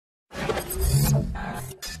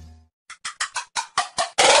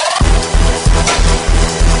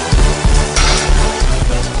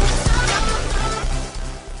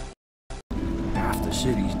Half the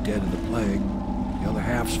city's dead of the plague. The other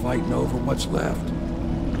half's fighting over what's left.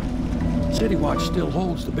 City Watch still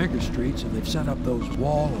holds the bigger streets, and they've set up those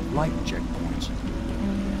wall of light checkpoints.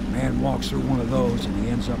 A man walks through one of those, and he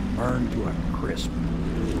ends up burned to a crisp.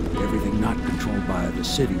 Everything not controlled by the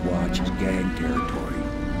City Watch is gang territory.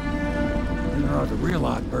 And there are the real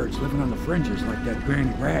odd birds living on the fringes like that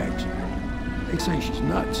Granny Rags. They say she's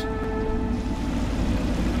nuts. I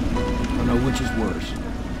don't know which is worse.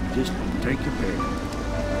 Just take your pick.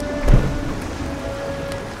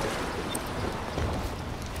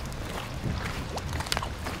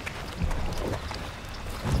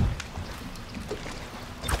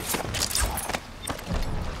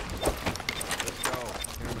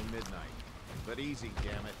 Easy,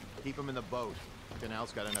 damn it. Keep him in the boat.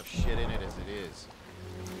 Canal's got enough shit in it as it is.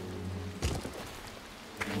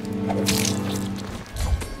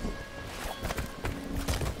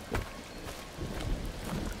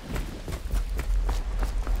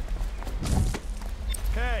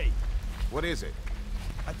 Hey! What is it?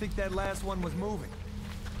 I think that last one was moving.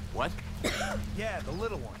 What? Yeah, the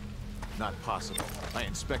little one. Not possible. I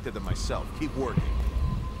inspected them myself. Keep working.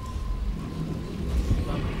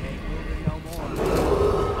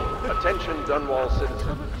 Attention Dunwall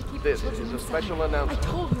citizens. This is a special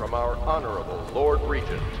announcement from our Honorable Lord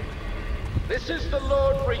Regent. This is the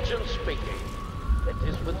Lord Regent speaking. It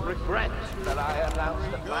is with regret that I announce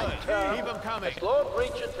that my term Keep 'em coming. as Lord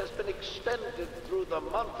Regent has been extended through the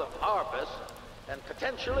month of harvest and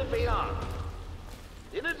potentially beyond.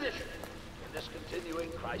 In addition, in this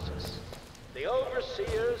continuing crisis, the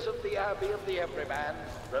overseers of the Abbey of the Everyman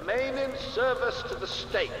remain in service to the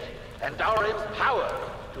state and are empowered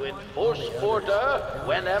to enforce order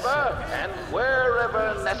whenever and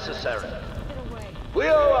wherever necessary. We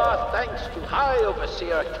owe our thanks to High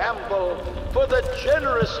Overseer Campbell for the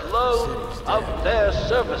generous loan of their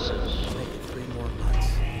services.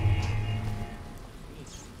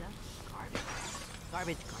 It's just garbage.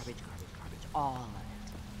 Garbage, garbage, garbage, garbage. All of it.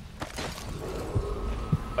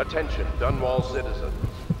 Attention Dunwall citizens.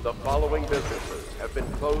 The following businesses have been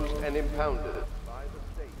closed and impounded by the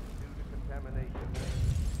state due to contamination.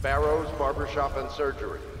 Barrow's Barbershop and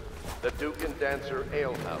Surgery, the Duke and Dancer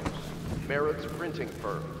Ale House, Merritt's Printing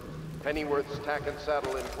Firm, Pennyworth's Tack and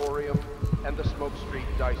Saddle Emporium, and the Smoke Street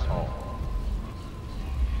Dice Hall.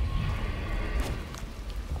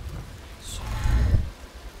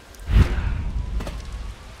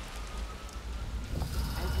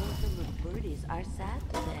 I think the little birdies are sad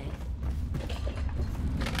today.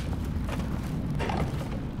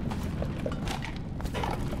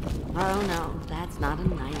 Oh no, that's not a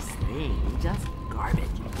nice thing. Just garbage.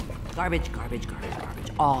 Garbage, garbage, garbage,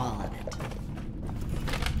 garbage. All of it.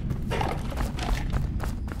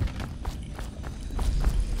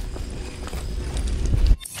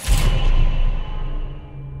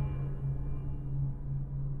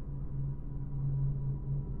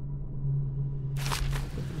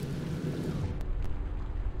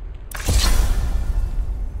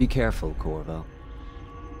 Be careful, Corvo.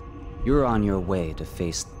 You're on your way to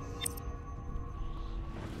face...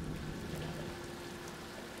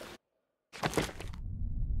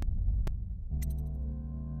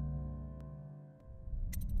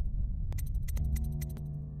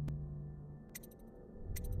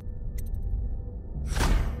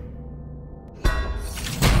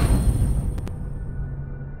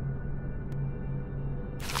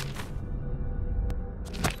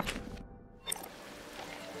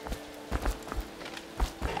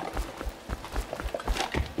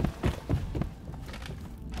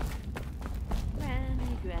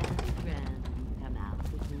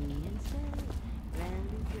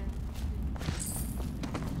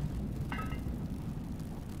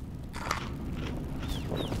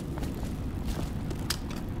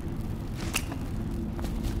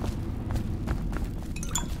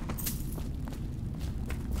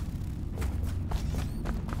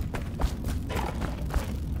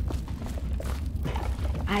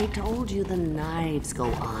 I told you the knives go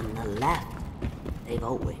on the left. They've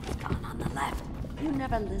always gone on the left. You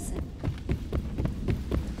never listen.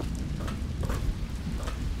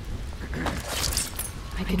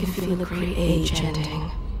 I can feel the great age ending.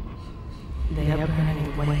 They are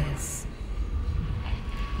burning ways.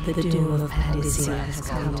 The doom of Padisia has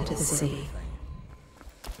come to the sea.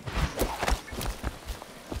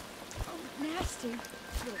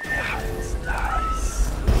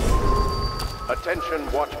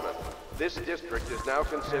 Attention, Watchmen. This district is now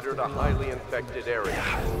considered a highly infected area.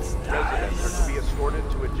 Residents are to be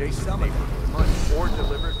escorted to adjacent neighborhoods or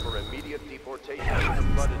delivered for immediate deportation to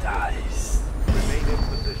flooded districts. Remain in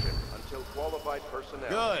position until qualified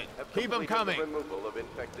personnel have Keep them completed coming. the removal of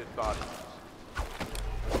infected bodies.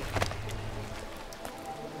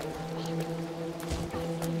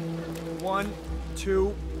 One,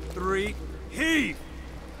 two, three, heave!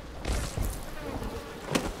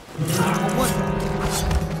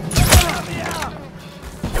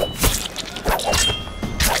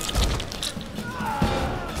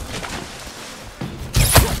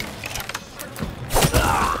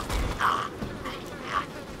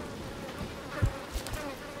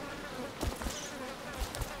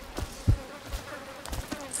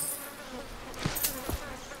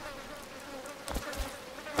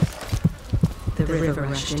 The river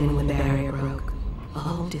rushed in when the barrier broke. The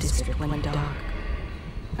whole district went dark.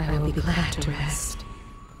 I will be glad to rest.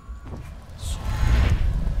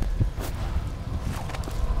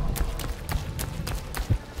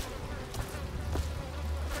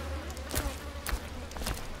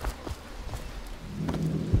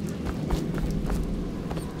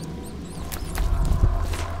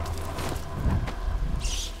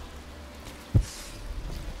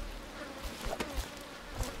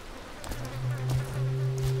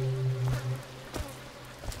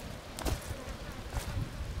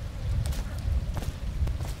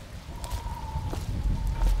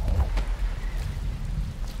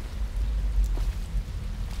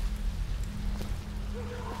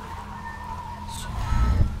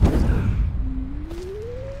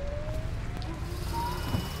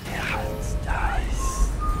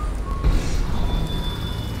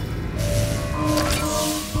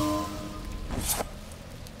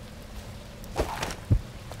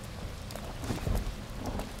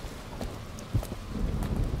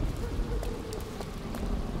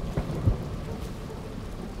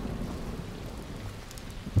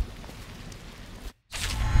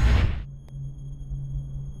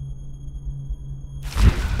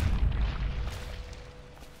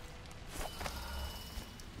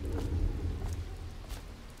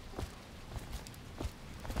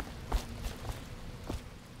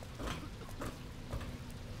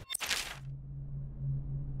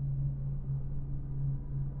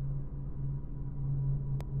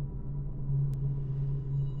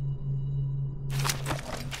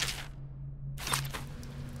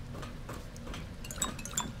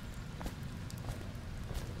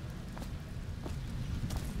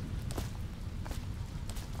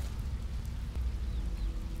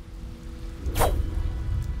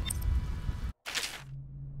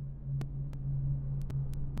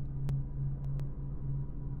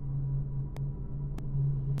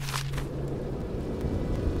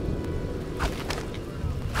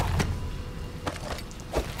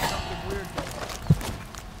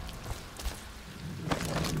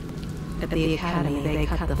 At the Academy, they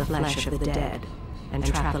cut the flesh of the dead and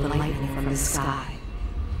trap the lightning from the sky.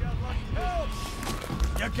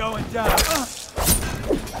 You're going down.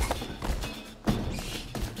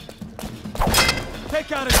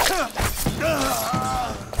 Take out his...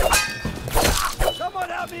 Someone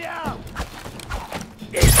help me out!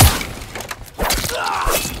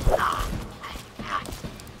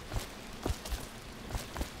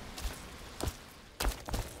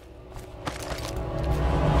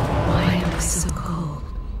 Why am I so cold?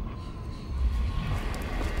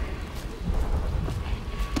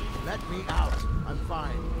 Let me out. I'm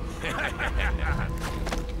fine.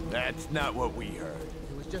 That's not what we heard.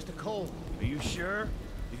 It was just a cold. Are you sure?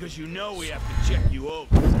 Because you know we have to check you over.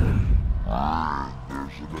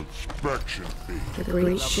 There's an inspection fee. The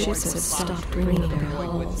great ships have stopped bringing their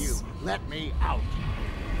hulls. Let me out.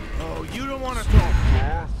 Oh, you don't want to talk.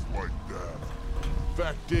 Off like that.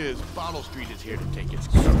 Fact is, Bottle Street is here to take its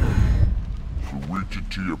cover. So reach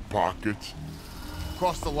into your pockets.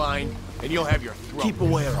 Cross the line, and you'll have your throat. Keep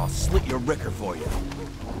away or I'll slit your ricker for you.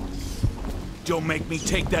 Don't make me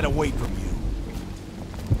take that away from you.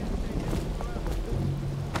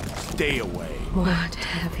 Stay away. What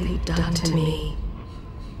have they done to me?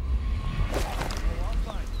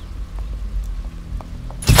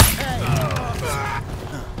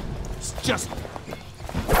 It's just...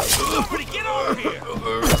 Get over here!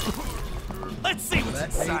 Let's see what's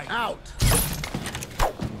inside. Out.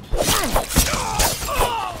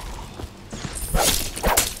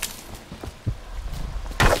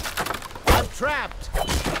 I'm trapped.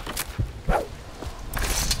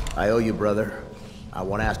 I owe you, brother. I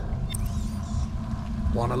want to ask...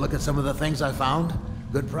 Want to look at some of the things I found?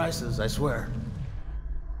 Good prices, I swear.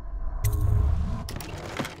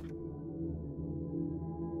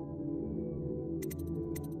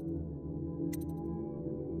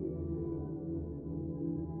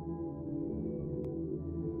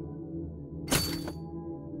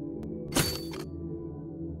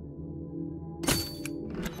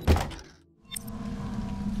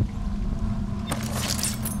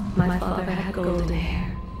 had golden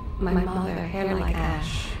hair. My mother, hair like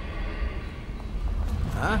ash.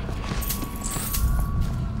 Huh?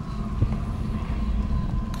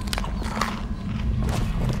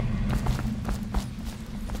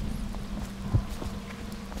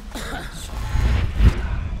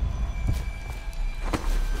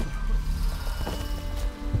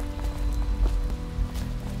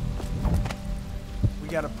 We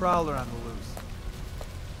got a prowler on the loose.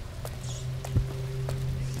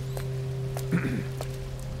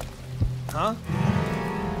 Huh?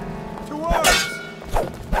 To arms!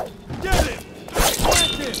 Get him!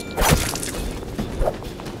 Flank him!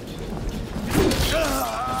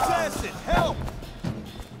 Assassin, help!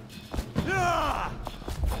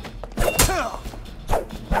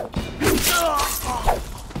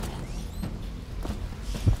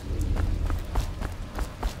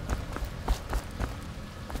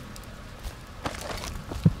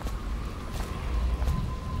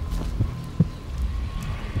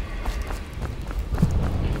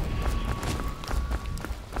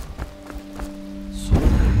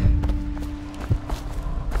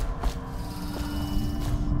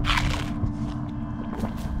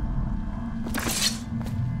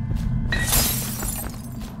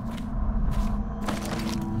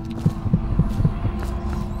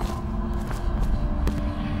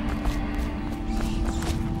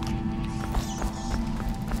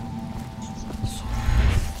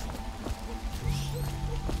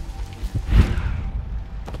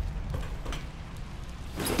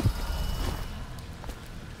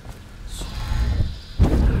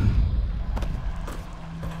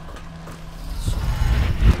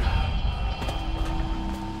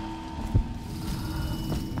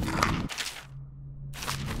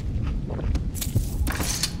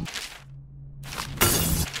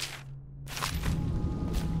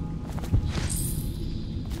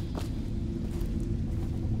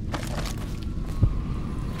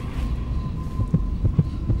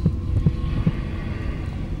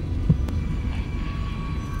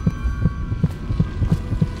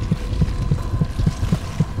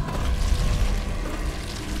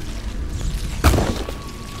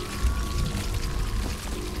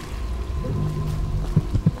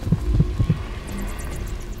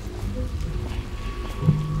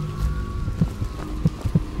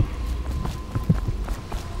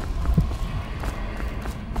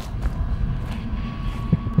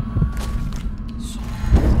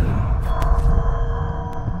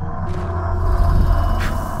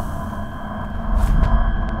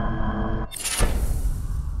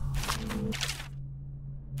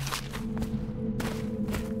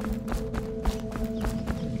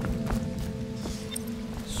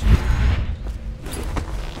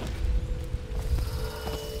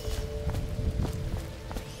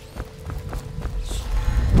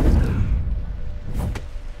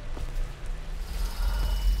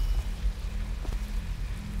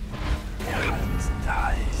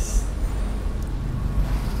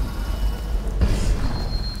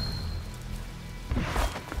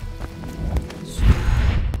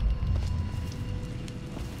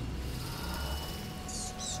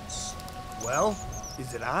 Well,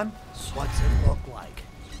 is it on? What's it look like?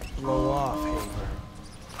 Blow off, Haver.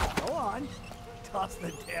 Go on. Toss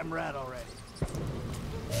the damn rat already.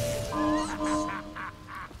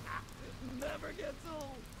 Never gets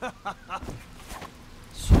old.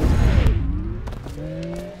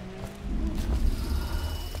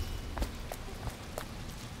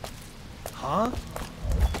 Huh?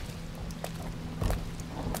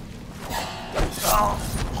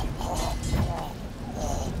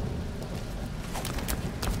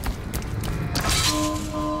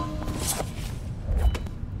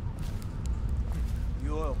 The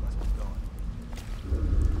oil must be gone.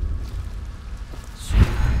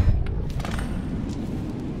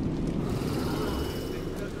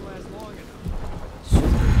 It doesn't last long enough.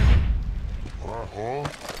 Uh-huh.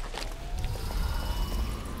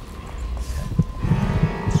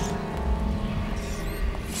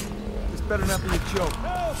 This better not be a joke.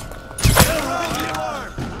 Help!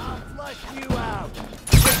 I'll flush you out.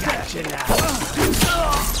 Gotcha now.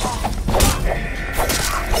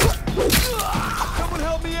 Someone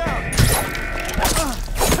help me out!